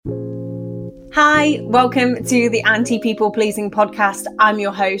Hi, welcome to the Anti-People Pleasing podcast. I'm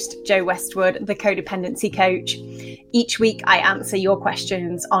your host, Jo Westwood, the codependency coach. Each week, I answer your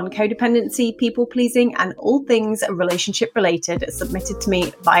questions on codependency, people pleasing, and all things relationship related submitted to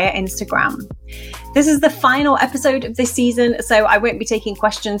me via Instagram. This is the final episode of this season, so I won't be taking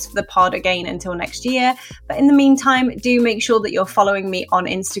questions for the pod again until next year. But in the meantime, do make sure that you're following me on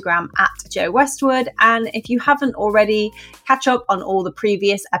Instagram at Jo Westwood. And if you haven't already, catch up on all the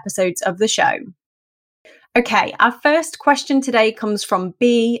previous episodes of the show. Okay, our first question today comes from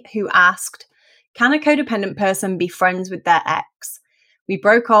B, who asked, can a codependent person be friends with their ex? We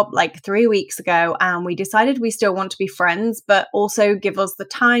broke up like 3 weeks ago and we decided we still want to be friends, but also give us the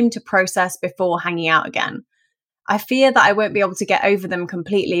time to process before hanging out again. I fear that I won't be able to get over them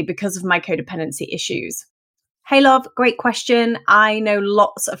completely because of my codependency issues. Hey love, great question. I know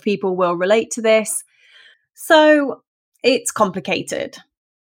lots of people will relate to this. So it's complicated.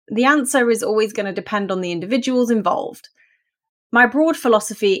 The answer is always going to depend on the individuals involved. My broad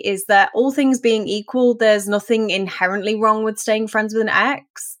philosophy is that all things being equal, there's nothing inherently wrong with staying friends with an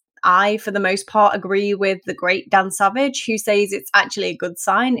ex. I, for the most part, agree with the great Dan Savage, who says it's actually a good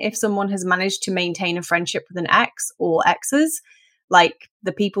sign if someone has managed to maintain a friendship with an ex or exes, like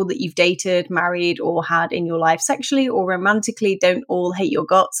the people that you've dated, married, or had in your life sexually or romantically don't all hate your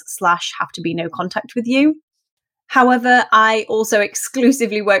guts / have to be no contact with you. However, I also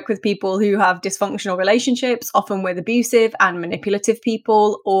exclusively work with people who have dysfunctional relationships, often with abusive and manipulative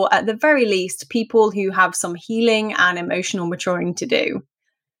people, or at the very least, people who have some healing and emotional maturing to do.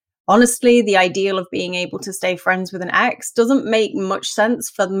 Honestly, the ideal of being able to stay friends with an ex doesn't make much sense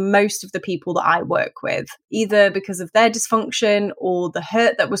for most of the people that I work with, either because of their dysfunction or the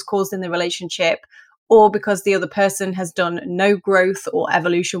hurt that was caused in the relationship, or because the other person has done no growth or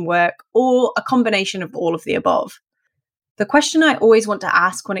evolution work, or a combination of all of the above. The question I always want to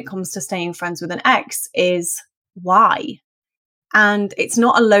ask when it comes to staying friends with an ex is, why? And it's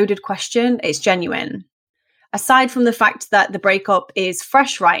not a loaded question, it's genuine. Aside from the fact that the breakup is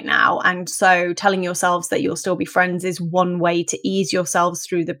fresh right now, and so telling yourselves that you'll still be friends is one way to ease yourselves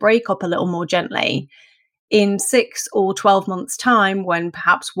through the breakup a little more gently. In 6 or 12 months' time, when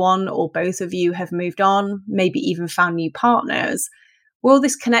perhaps one or both of you have moved on, maybe even found new partners, will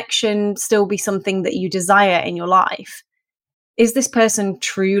this connection still be something that you desire in your life? Is this person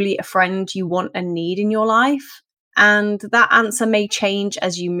truly a friend you want and need in your life? And that answer may change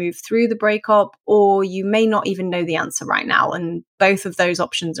as you move through the breakup, or you may not even know the answer right now, and both of those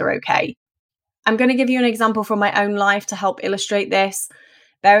options are okay. I'm going to give you an example from my own life to help illustrate this.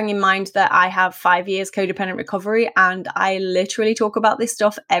 Bearing in mind that I have 5 years codependent recovery and I literally talk about this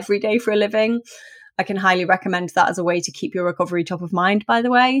stuff every day for a living. I can highly recommend that as a way to keep your recovery top of mind, by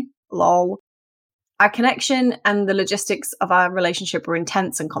the way. Lol. Our connection and the logistics of our relationship were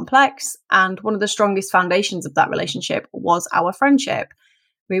intense and complex, and one of the strongest foundations of that relationship was our friendship.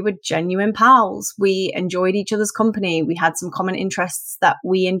 We were genuine pals. We enjoyed each other's company. We had some common interests that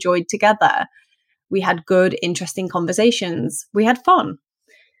we enjoyed together. We had good, interesting conversations. We had fun.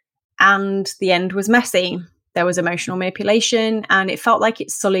 And the end was messy. There was emotional manipulation, and it felt like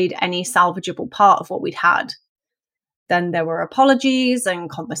it sullied any salvageable part of what we'd had. Then there were apologies and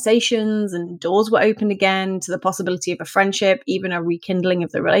conversations, and doors were opened again to the possibility of a friendship, even a rekindling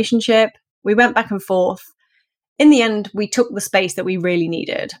of the relationship. We went back and forth. In the end, we took the space that we really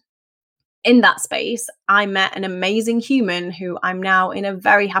needed. In that space, I met an amazing human who I'm now in a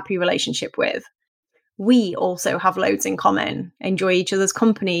very happy relationship with. We also have loads in common, enjoy each other's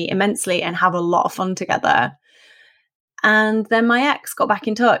company immensely, and have a lot of fun together. And then my ex got back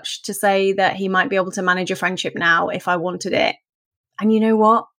in touch to say that he might be able to manage a friendship now if I wanted it. And you know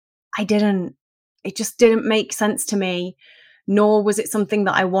what? I didn't. It just didn't make sense to me, nor was it something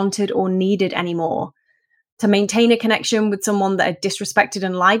that I wanted or needed anymore. To maintain a connection with someone that had disrespected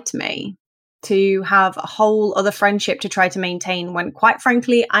and lied to me, to have a whole other friendship to try to maintain when, quite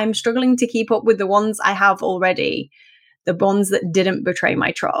frankly, I'm struggling to keep up with the ones I have already, the ones that didn't betray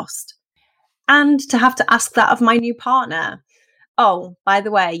my trust. And to have to ask that of my new partner. Oh, by the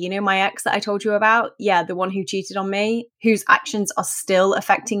way, you know my ex that I told you about? Yeah, the one who cheated on me, whose actions are still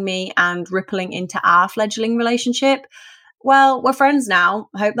affecting me and rippling into our fledgling relationship? Well, we're friends now.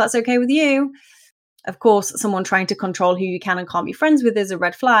 I hope that's okay with you. Of course, someone trying to control who you can and can't be friends with is a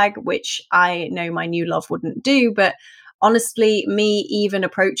red flag, which I know my new love wouldn't do. But honestly, me even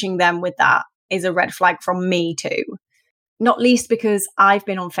approaching them with that is a red flag from me too. Not least because I've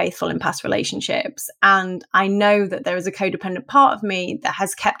been unfaithful in past relationships. And I know that there is a codependent part of me that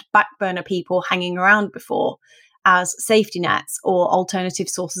has kept back burner people hanging around before as safety nets or alternative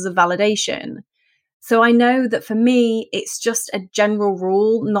sources of validation. So I know that for me, it's just a general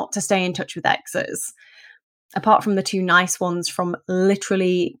rule not to stay in touch with exes. Apart from the two nice ones from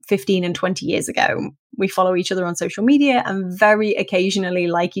literally 15 and 20 years ago. We follow each other on social media and very occasionally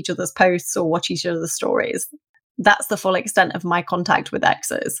like each other's posts or watch each other's stories. That's the full extent of my contact with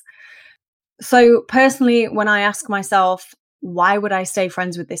exes. So personally, when I ask myself, why would I stay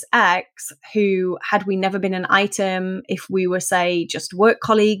friends with this ex who, had we never been an item, if we were, say, just work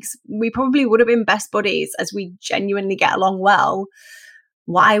colleagues, we probably would have been best buddies as we genuinely get along well.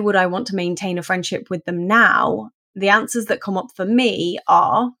 Why would I want to maintain a friendship with them now? The answers that come up for me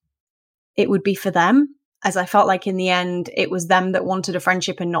are, it would be for them, as I felt like in the end, it was them that wanted a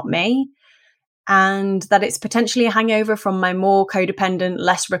friendship and not me. And that it's potentially a hangover from my more codependent,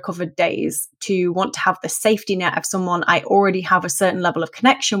 less recovered days to want to have the safety net of someone I already have a certain level of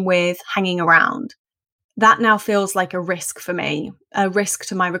connection with hanging around. That now feels like a risk for me, a risk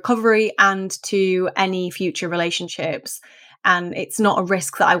to my recovery and to any future relationships. And it's not a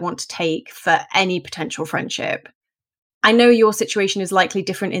risk that I want to take for any potential friendship. I know your situation is likely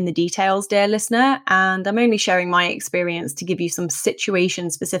different in the details, dear listener, and I'm only sharing my experience to give you some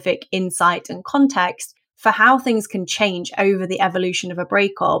situation-specific insight and context for how things can change over the evolution of a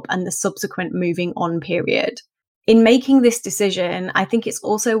breakup and the subsequent moving on period. In making this decision, I think it's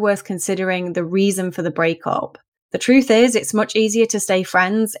also worth considering the reason for the breakup. The truth is, it's much easier to stay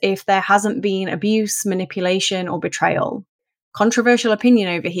friends if there hasn't been abuse, manipulation, or betrayal. Controversial opinion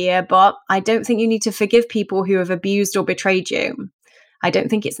over here, but I don't think you need to forgive people who have abused or betrayed you. I don't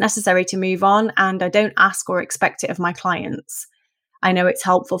think it's necessary to move on, and I don't ask or expect it of my clients. I know it's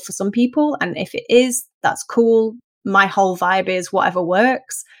helpful for some people, and if it is, that's cool. My whole vibe is whatever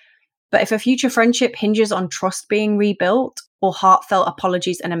works. But if a future friendship hinges on trust being rebuilt or heartfelt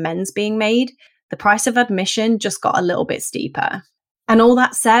apologies and amends being made, the price of admission just got a little bit steeper. And all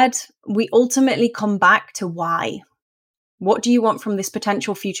that said, we ultimately come back to why. What do you want from this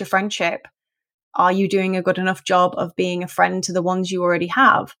potential future friendship? Are you doing a good enough job of being a friend to the ones you already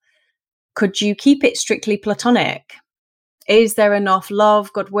have? Could you keep it strictly platonic? Is there enough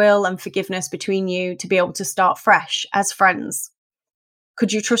love, goodwill, and forgiveness between you to be able to start fresh as friends?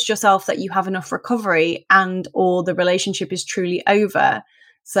 Could you trust yourself that you have enough recovery and or the relationship is truly over,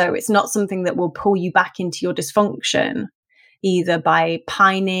 so it's not something that will pull you back into your dysfunction, either by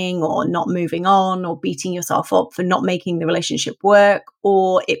pining or not moving on or beating yourself up for not making the relationship work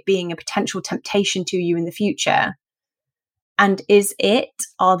or it being a potential temptation to you in the future? And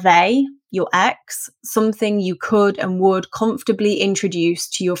are they, your ex, something you could and would comfortably introduce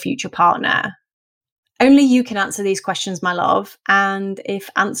to your future partner? Only you can answer these questions, my love. And if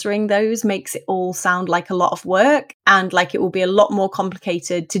answering those makes it all sound like a lot of work and like it will be a lot more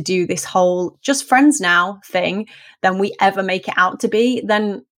complicated to do this whole just friends now thing than we ever make it out to be,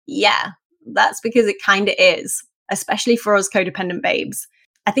 then yeah, that's because it kind of is, especially for us codependent babes.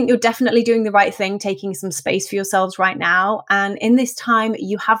 I think you're definitely doing the right thing, taking some space for yourselves right now. And in this time,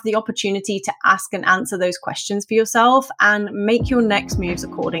 you have the opportunity to ask and answer those questions for yourself and make your next moves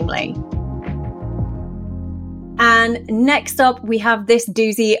accordingly. And next up, we have this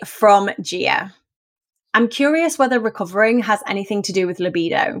doozy from Gia. I'm curious whether recovering has anything to do with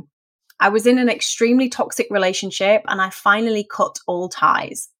libido. I was in an extremely toxic relationship and I finally cut all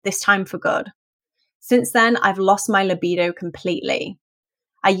ties, this time for good. Since then, I've lost my libido completely.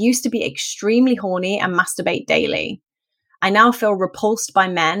 I used to be extremely horny and masturbate daily. I now feel repulsed by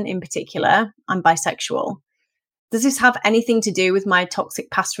men in particular. I'm bisexual. Does this have anything to do with my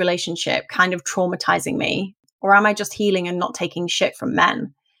toxic past relationship kind of traumatizing me? Or am I just healing and not taking shit from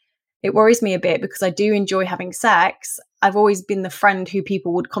men? It worries me a bit because I do enjoy having sex. I've always been the friend who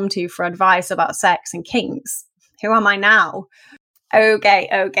people would come to for advice about sex and kinks. Who am I now?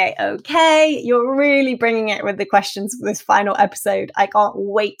 Okay. You're really bringing it with the questions for this final episode. I can't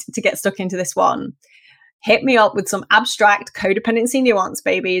wait to get stuck into this one. Hit me up with some abstract codependency nuance,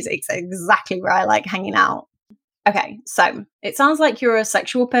 babies. It's exactly where I like hanging out. Okay, so it sounds like you're a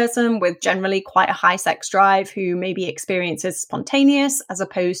sexual person with generally quite a high sex drive who maybe experiences spontaneous as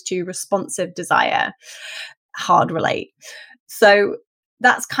opposed to responsive desire. Hard relate. So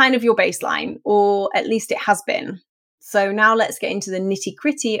that's kind of your baseline, or at least it has been. So now let's get into the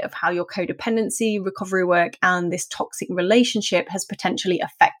nitty-gritty of how your codependency, recovery work, and this toxic relationship has potentially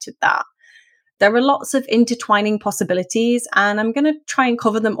affected that. There are lots of intertwining possibilities, and I'm going to try and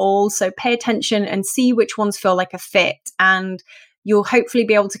cover them all. So pay attention and see which ones feel like a fit. And you'll hopefully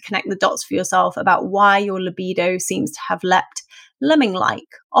be able to connect the dots for yourself about why your libido seems to have leapt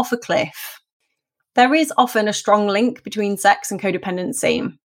lemming-like off a cliff. There is often a strong link between sex and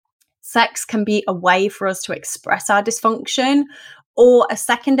codependency. Sex can be a way for us to express our dysfunction or a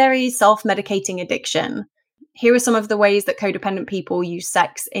secondary self-medicating addiction. Here are some of the ways that codependent people use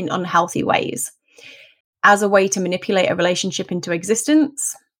sex in unhealthy ways: as a way to manipulate a relationship into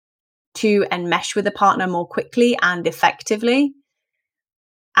existence, to enmesh with a partner more quickly and effectively,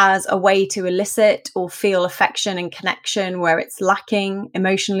 as a way to elicit or feel affection and connection where it's lacking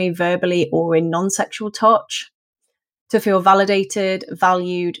emotionally, verbally, or in non-sexual touch, to feel validated,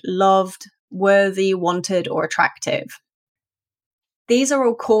 valued, loved, worthy, wanted, or attractive. These are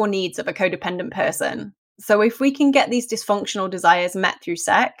all core needs of a codependent person. So if we can get these dysfunctional desires met through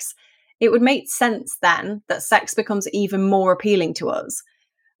sex, it would make sense then that sex becomes even more appealing to us.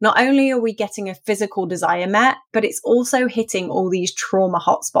 Not only are we getting a physical desire met, but it's also hitting all these trauma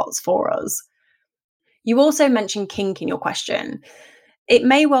hotspots for us. You also mentioned kink in your question. It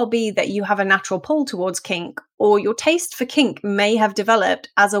may well be that you have a natural pull towards kink, or your taste for kink may have developed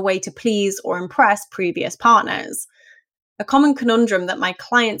as a way to please or impress previous partners. A common conundrum that my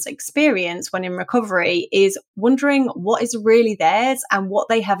clients experience when in recovery is wondering what is really theirs and what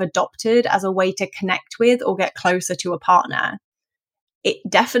they have adopted as a way to connect with or get closer to a partner. It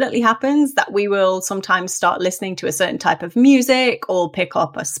definitely happens that we will sometimes start listening to a certain type of music or pick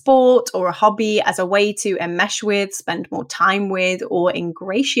up a sport or a hobby as a way to enmesh with, spend more time with, or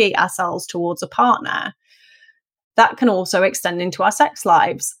ingratiate ourselves towards a partner. That can also extend into our sex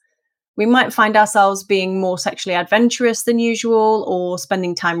lives. We might find ourselves being more sexually adventurous than usual, or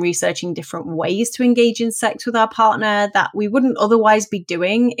spending time researching different ways to engage in sex with our partner that we wouldn't otherwise be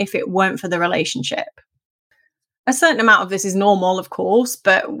doing if it weren't for the relationship. A certain amount of this is normal, of course,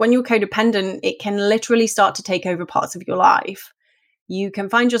 but when you're codependent, it can literally start to take over parts of your life. You can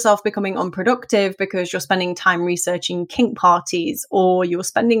find yourself becoming unproductive because you're spending time researching kink parties, or you're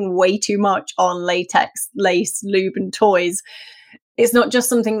spending way too much on latex, lace, lube, and toys. It's not just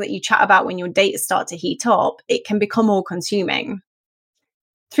something that you chat about when your dates start to heat up. It can become all consuming.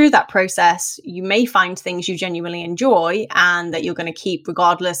 Through that process, you may find things you genuinely enjoy and that you're going to keep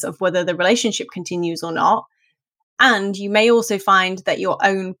regardless of whether the relationship continues or not. And you may also find that your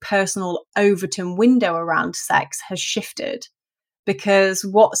own personal Overton window around sex has shifted, because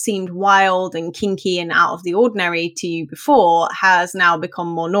what seemed wild and kinky and out of the ordinary to you before has now become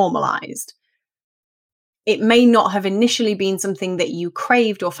more normalized. It may not have initially been something that you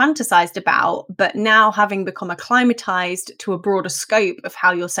craved or fantasized about, but now, having become acclimatized to a broader scope of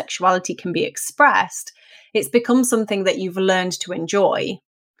how your sexuality can be expressed, it's become something that you've learned to enjoy.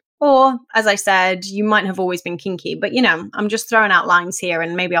 Or, as I said, you might have always been kinky, but I'm just throwing out lines here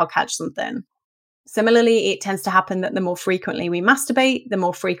and maybe I'll catch something. Similarly, it tends to happen that the more frequently we masturbate, the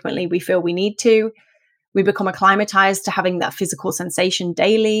more frequently we feel we need to. We become acclimatized to having that physical sensation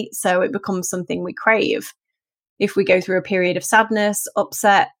daily, so it becomes something we crave. If we go through a period of sadness,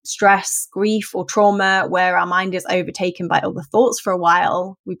 upset, stress, grief, or trauma where our mind is overtaken by other thoughts for a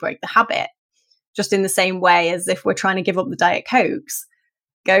while, we break the habit. Just in the same way as if we're trying to give up the Diet Cokes.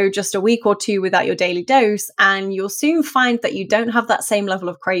 Go just a week or two without your daily dose, and you'll soon find that you don't have that same level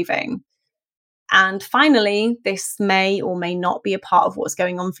of craving. And finally, this may or may not be a part of what's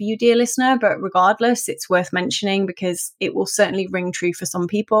going on for you, dear listener, but regardless, it's worth mentioning because it will certainly ring true for some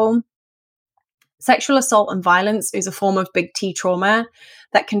people. Sexual assault and violence is a form of big T trauma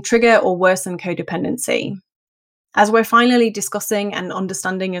that can trigger or worsen codependency. As we're finally discussing and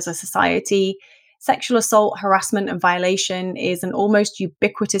understanding as a society, sexual assault, harassment, and violation is an almost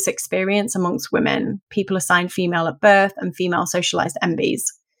ubiquitous experience amongst women, people assigned female at birth, and female socialized MBs.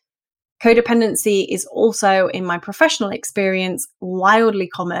 Codependency is also, in my professional experience, wildly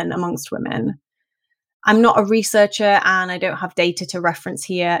common amongst women. I'm not a researcher and I don't have data to reference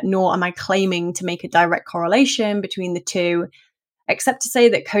here, nor am I claiming to make a direct correlation between the two, except to say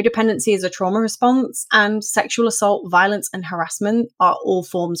that codependency is a trauma response and sexual assault, violence, and harassment are all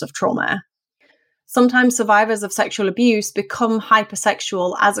forms of trauma. Sometimes survivors of sexual abuse become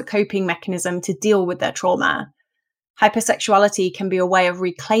hypersexual as a coping mechanism to deal with their trauma. Hypersexuality can be a way of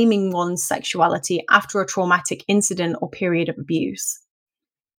reclaiming one's sexuality after a traumatic incident or period of abuse.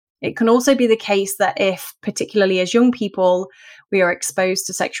 It can also be the case that if, particularly as young people, we are exposed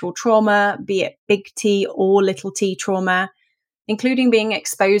to sexual trauma, be it big T or little t trauma, including being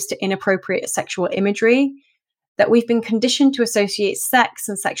exposed to inappropriate sexual imagery, that we've been conditioned to associate sex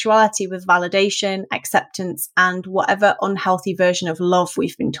and sexuality with validation, acceptance, and whatever unhealthy version of love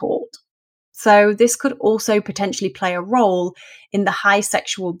we've been taught. So this could also potentially play a role in the high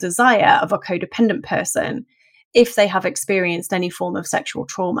sexual desire of a codependent person if they have experienced any form of sexual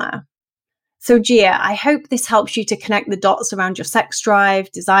trauma. So Gia, I hope this helps you to connect the dots around your sex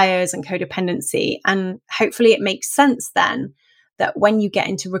drive, desires, and codependency, and hopefully it makes sense then that when you get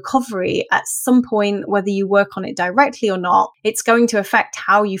into recovery, at some point, whether you work on it directly or not, it's going to affect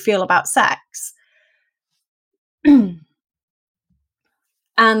how you feel about sex. And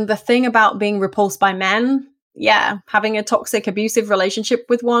the thing about being repulsed by men, yeah, having a toxic, abusive relationship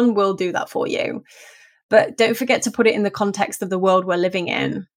with one will do that for you. But don't forget to put it in the context of the world we're living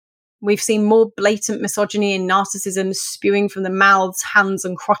in. We've seen more blatant misogyny and narcissism spewing from the mouths, hands,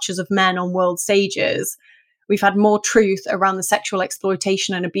 and crotches of men on world stages. We've had more truth around the sexual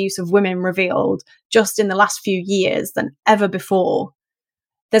exploitation and abuse of women revealed just in the last few years than ever before.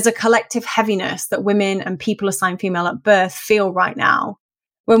 There's a collective heaviness that women and people assigned female at birth feel right now.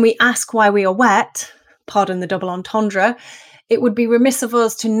 When we ask why we are wet, pardon the double entendre, it would be remiss of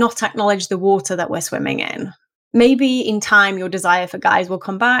us to not acknowledge the water that we're swimming in. Maybe in time, your desire for guys will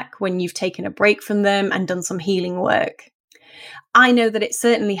come back when you've taken a break from them and done some healing work. I know that it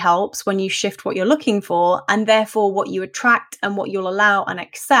certainly helps when you shift what you're looking for and therefore what you attract and what you'll allow and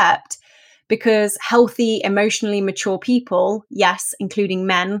accept, because healthy, emotionally mature people, yes, including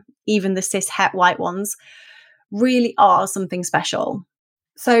men, even the cis het white ones, really are something special.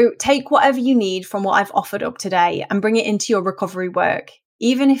 So take whatever you need from what I've offered up today and bring it into your recovery work,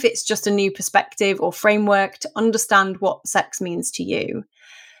 even if it's just a new perspective or framework to understand what sex means to you.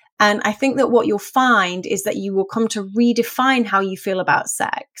 And I think that what you'll find is that you will come to redefine how you feel about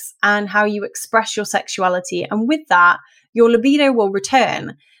sex and how you express your sexuality. And with that, your libido will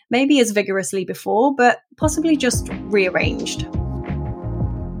return, maybe as vigorously before, but possibly just rearranged.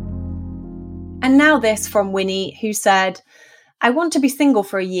 And now this from Winnie, who said, I want to be single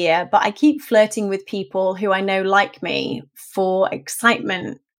for a year, but I keep flirting with people who I know like me for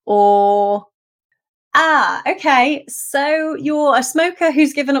excitement or... okay. So you're a smoker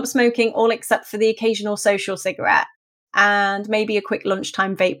who's given up smoking all except for the occasional social cigarette and maybe a quick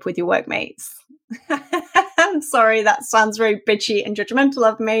lunchtime vape with your workmates. I'm sorry, that sounds very bitchy and judgmental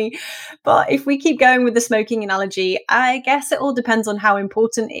of me. But if we keep going with the smoking analogy, I guess it all depends on how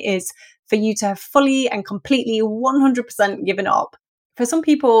important it is for you to have fully and completely 100% given up. For some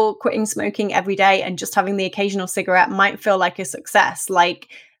people, quitting smoking every day and just having the occasional cigarette might feel like a success. Like,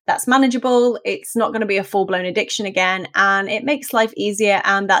 that's manageable, it's not going to be a full-blown addiction again, and it makes life easier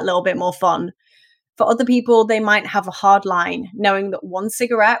and that little bit more fun. For other people, they might have a hard line, knowing that one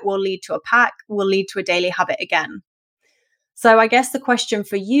cigarette will lead to a pack, will lead to a daily habit again. So I guess the question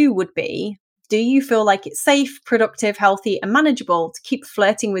for you would be, do you feel like it's safe, productive, healthy, and manageable to keep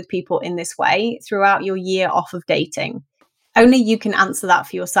flirting with people in this way throughout your year off of dating? Only you can answer that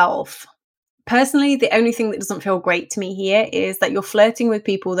for yourself. Personally, the only thing that doesn't feel great to me here is that you're flirting with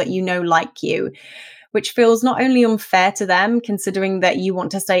people that you know like you, which feels not only unfair to them, considering that you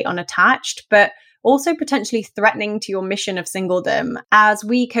want to stay unattached, but also potentially threatening to your mission of singledom, as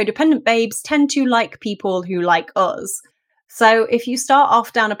we codependent babes tend to like people who like us. So if you start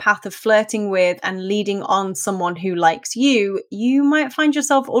off down a path of flirting with and leading on someone who likes you, you might find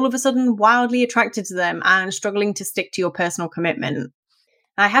yourself all of a sudden wildly attracted to them and struggling to stick to your personal commitment.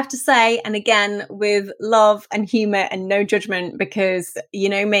 I have to say, and again, with love and humor and no judgment, because you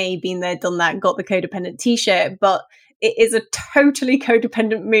know me, been there, done that, got the codependent t-shirt, but it is a totally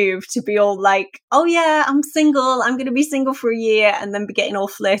codependent move to be all like, oh yeah, I'm single, I'm going to be single for a year, and then be getting all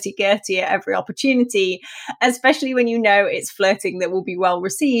flirty-gurty at every opportunity, especially when you know it's flirting that will be well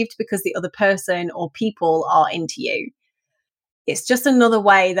received because the other person or people are into you. It's just another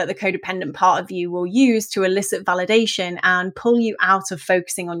way that the codependent part of you will use to elicit validation and pull you out of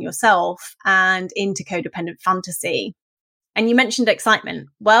focusing on yourself and into codependent fantasy. And you mentioned excitement.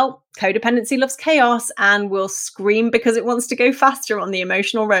 Well, codependency loves chaos and will scream because it wants to go faster on the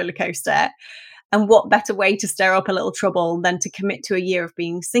emotional roller coaster. And what better way to stir up a little trouble than to commit to a year of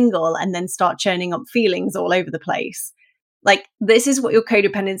being single and then start churning up feelings all over the place? Like, this is what your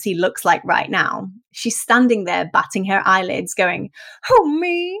codependency looks like right now. She's standing there batting her eyelids going, oh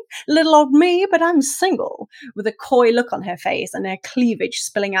me, little old me, but I'm single, with a coy look on her face and her cleavage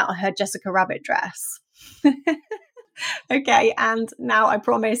spilling out of her Jessica Rabbit dress. Okay, and now I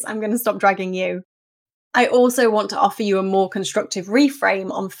promise I'm going to stop dragging you. I also want to offer you a more constructive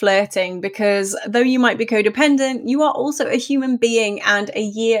reframe on flirting, because though you might be codependent, you are also a human being, and a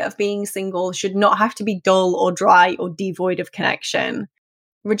year of being single should not have to be dull or dry or devoid of connection.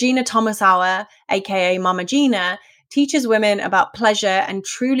 Regina Thomasauer, aka Mama Gina, teaches women about pleasure and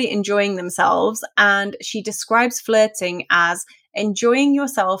truly enjoying themselves, and she describes flirting as enjoying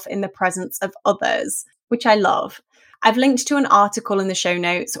yourself in the presence of others, which I love. I've linked to an article in the show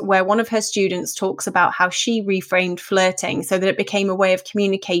notes where one of her students talks about how she reframed flirting so that it became a way of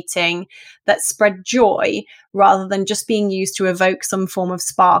communicating that spread joy rather than just being used to evoke some form of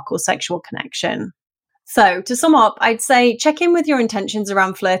spark or sexual connection. So to sum up, I'd say check in with your intentions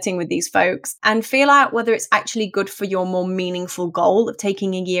around flirting with these folks and feel out whether it's actually good for your more meaningful goal of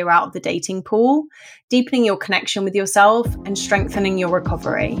taking a year out of the dating pool, deepening your connection with yourself, and strengthening your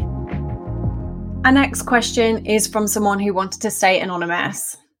recovery. Our next question is from someone who wanted to stay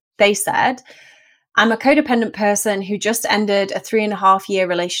anonymous. They said, I'm a codependent person who just ended a 3.5-year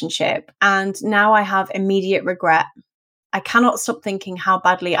relationship, and now I have immediate regret. I cannot stop thinking how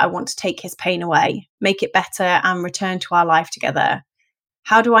badly I want to take his pain away, make it better, and return to our life together.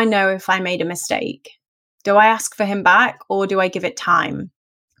 How do I know if I made a mistake? Do I ask for him back, or do I give it time?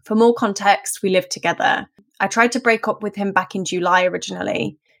 For more context, we lived together. I tried to break up with him back in July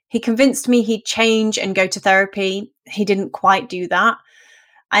originally. He convinced me he'd change and go to therapy. He didn't quite do that.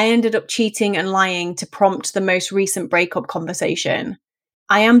 I ended up cheating and lying to prompt the most recent breakup conversation.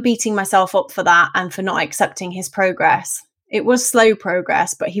 I am beating myself up for that and for not accepting his progress. It was slow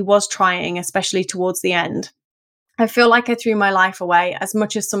progress, but he was trying, especially towards the end. I feel like I threw my life away as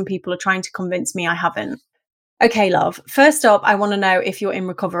much as some people are trying to convince me I haven't. Okay, love. First up, I want to know if you're in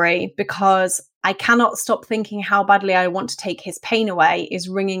recovery, because I cannot stop thinking how badly I want to take his pain away is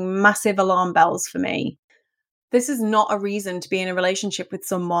ringing massive alarm bells for me. This is not a reason to be in a relationship with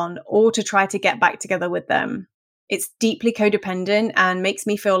someone or to try to get back together with them. It's deeply codependent and makes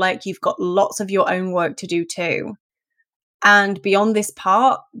me feel like you've got lots of your own work to do too. And beyond this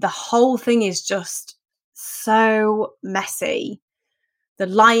part, the whole thing is just so messy. The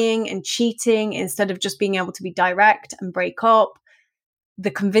lying and cheating instead of just being able to be direct and break up. The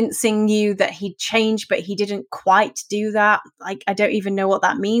convincing you that he'd changed, but he didn't quite do that. Like, I don't even know what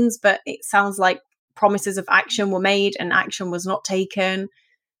that means, but it sounds like promises of action were made and action was not taken.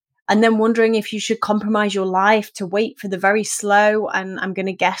 And then wondering if you should compromise your life to wait for the very slow, and I'm going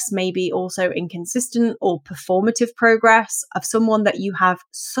to guess maybe also inconsistent or performative progress of someone that you have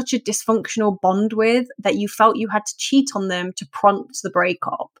such a dysfunctional bond with that you felt you had to cheat on them to prompt the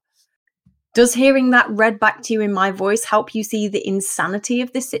breakup. Does hearing that read back to you in my voice help you see the insanity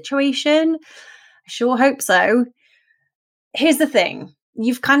of this situation? I sure hope so. Here's the thing.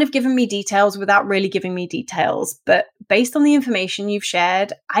 You've kind of given me details without really giving me details, but based on the information you've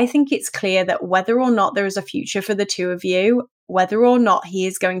shared, I think it's clear that whether or not there is a future for the two of you, whether or not he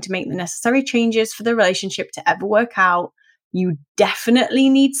is going to make the necessary changes for the relationship to ever work out, you definitely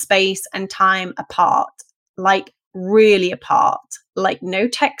need space and time apart, like really apart, like no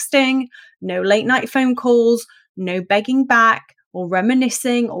texting, no late night phone calls, no begging back or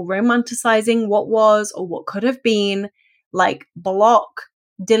reminiscing or romanticizing what was or what could have been. Like block,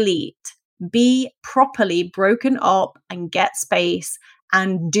 delete, be properly broken up and get space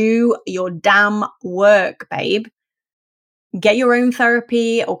and do your damn work, babe. Get your own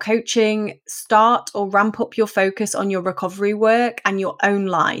therapy or coaching, start or ramp up your focus on your recovery work and your own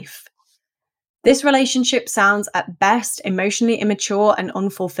life. This relationship sounds at best emotionally immature and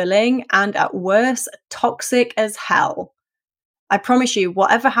unfulfilling, and at worst, toxic as hell. I promise you,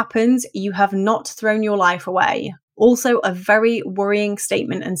 whatever happens, you have not thrown your life away. Also, a very worrying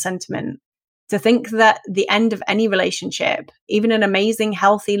statement and sentiment. To think that the end of any relationship, even an amazing,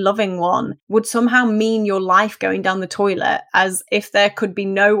 healthy, loving one, would somehow mean your life going down the toilet, as if there could be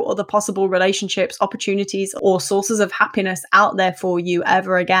no other possible relationships, opportunities, or sources of happiness out there for you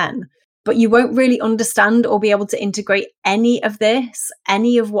ever again. But you won't really understand or be able to integrate any of this,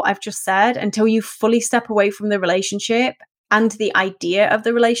 any of what I've just said, until you fully step away from the relationship and the idea of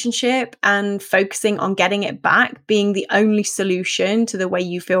the relationship and focusing on getting it back being the only solution to the way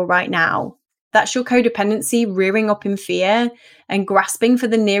you feel right now. That's your codependency rearing up in fear and grasping for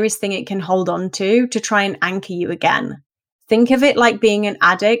the nearest thing it can hold on to try and anchor you again. Think of it like being an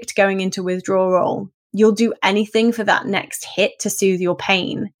addict going into withdrawal. You'll do anything for that next hit to soothe your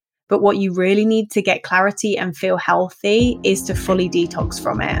pain. But what you really need to get clarity and feel healthy is to fully detox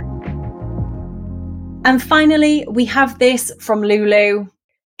from it. And finally, we have this from Lulu.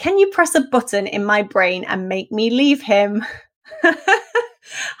 Can you press a button in my brain and make me leave him?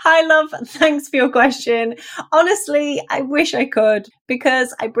 Hi, love. Thanks for your question. Honestly, I wish I could,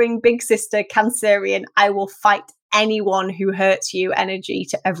 because I bring big sister Cancerian. I will fight anyone who hurts you energy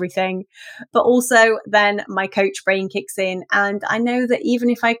to everything. But also then my coach brain kicks in, and I know that even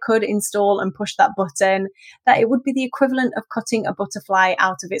if I could install and push that button, that it would be the equivalent of cutting a butterfly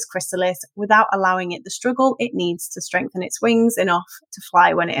out of its chrysalis without allowing it the struggle it needs to strengthen its wings enough to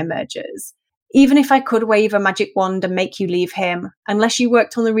fly when it emerges. Even if I could wave a magic wand and make you leave him, unless you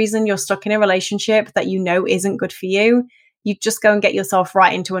worked on the reason you're stuck in a relationship that you know isn't good for you, you'd just go and get yourself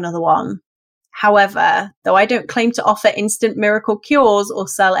right into another one. However, though I don't claim to offer instant miracle cures or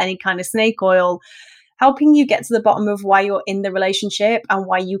sell any kind of snake oil, Helping you get to the bottom of why you're in the relationship and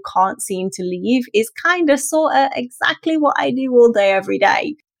why you can't seem to leave is kind of sort of exactly what I do all day, every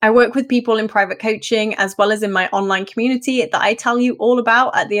day. I work with people in private coaching as well as in my online community that I tell you all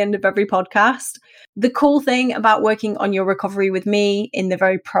about at the end of every podcast. The cool thing about working on your recovery with me in the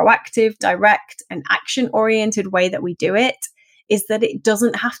very proactive, direct, and action-oriented way that we do it is that it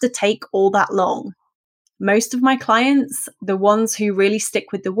doesn't have to take all that long. Most of my clients, the ones who really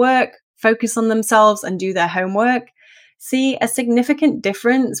stick with the work, focus on themselves and do their homework, see a significant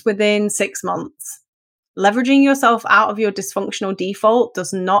difference within 6 months. Leveraging yourself out of your dysfunctional default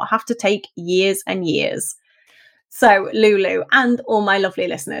does not have to take years and years. So, Lulu and all my lovely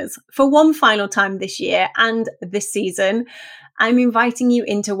listeners, for one final time this year and this season, I'm inviting you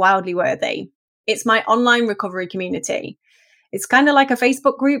into Wildly Worthy. It's my online recovery community. It's kind of like a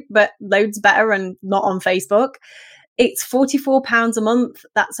Facebook group, but loads better and not on Facebook. It's £44 a month.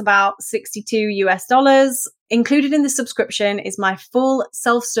 That's about $62. Included in the subscription is my full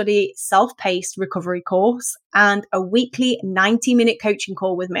self-study, self-paced recovery course and a weekly 90-minute coaching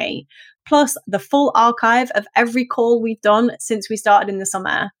call with me, plus the full archive of every call we've done since we started in the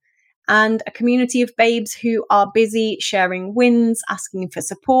summer, and a community of babes who are busy sharing wins, asking for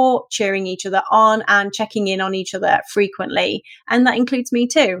support, cheering each other on, and checking in on each other frequently. And that includes me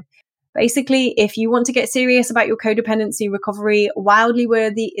too. Basically, if you want to get serious about your codependency recovery, Wildly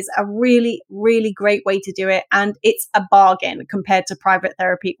Worthy is a really, really great way to do it. And it's a bargain compared to private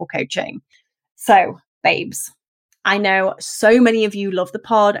therapy or coaching. So, babes, I know so many of you love the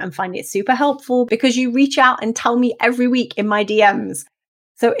pod and find it super helpful because you reach out and tell me every week in my DMs.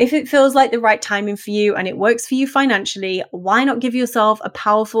 So if it feels like the right timing for you and it works for you financially, why not give yourself a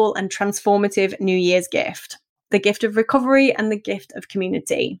powerful and transformative New Year's gift? The gift of recovery and the gift of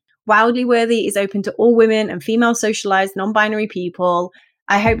community. Wildly Worthy is open to all women and female socialized non-binary people.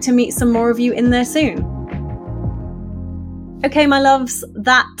 I hope to meet some more of you in there soon. Okay, my loves,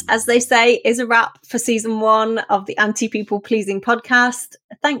 that, as they say, is a wrap for season 1 of the Anti-People Pleasing podcast.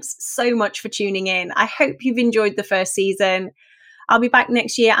 Thanks so much for tuning in. I hope you've enjoyed the first season. I'll be back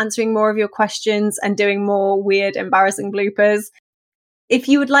next year answering more of your questions and doing more weird, embarrassing bloopers. If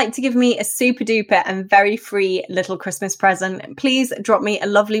you would like to give me a super duper and very free little Christmas present, please drop me a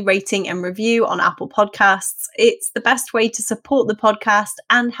lovely rating and review on Apple Podcasts. It's the best way to support the podcast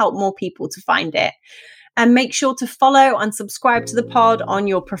and help more people to find it. And make sure to follow and subscribe to the pod on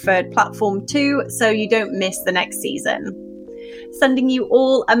your preferred platform too, so you don't miss the next season. Sending you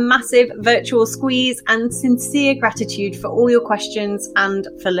all a massive virtual squeeze and sincere gratitude for all your questions and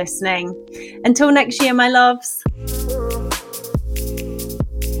for listening. Until next year, my loves.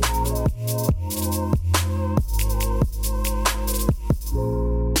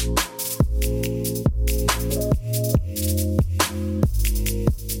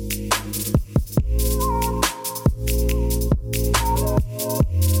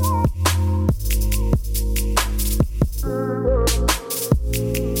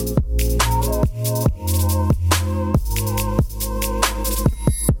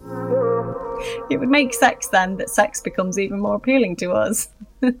 It would make sex then that sex becomes even more appealing to us.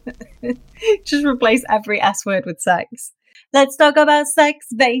 Just replace every S word with sex. Let's talk about sex,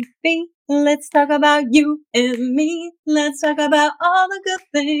 baby. Let's talk about you and me. Let's talk about all the good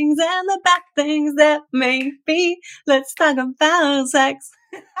things and the bad things that may be. Let's talk about sex.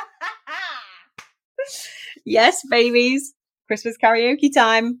 Yes, babies. Christmas karaoke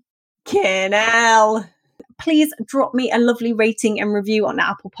time. Kinnell. Please drop me a lovely rating and review on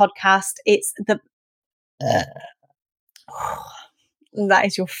Apple Podcast. It's the... that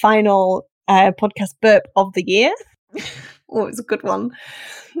is your final podcast burp of the year. Oh, it's a good one.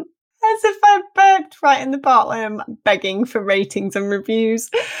 As if I burped right in the part where I'm begging for ratings and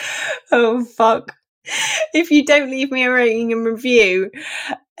reviews. Oh, fuck. If you don't leave me a rating and review,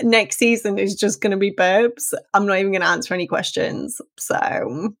 next season is just going to be burps. I'm not even going to answer any questions.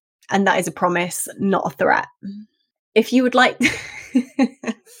 So... and that is a promise, not a threat. If you would like...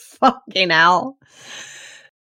 fucking hell.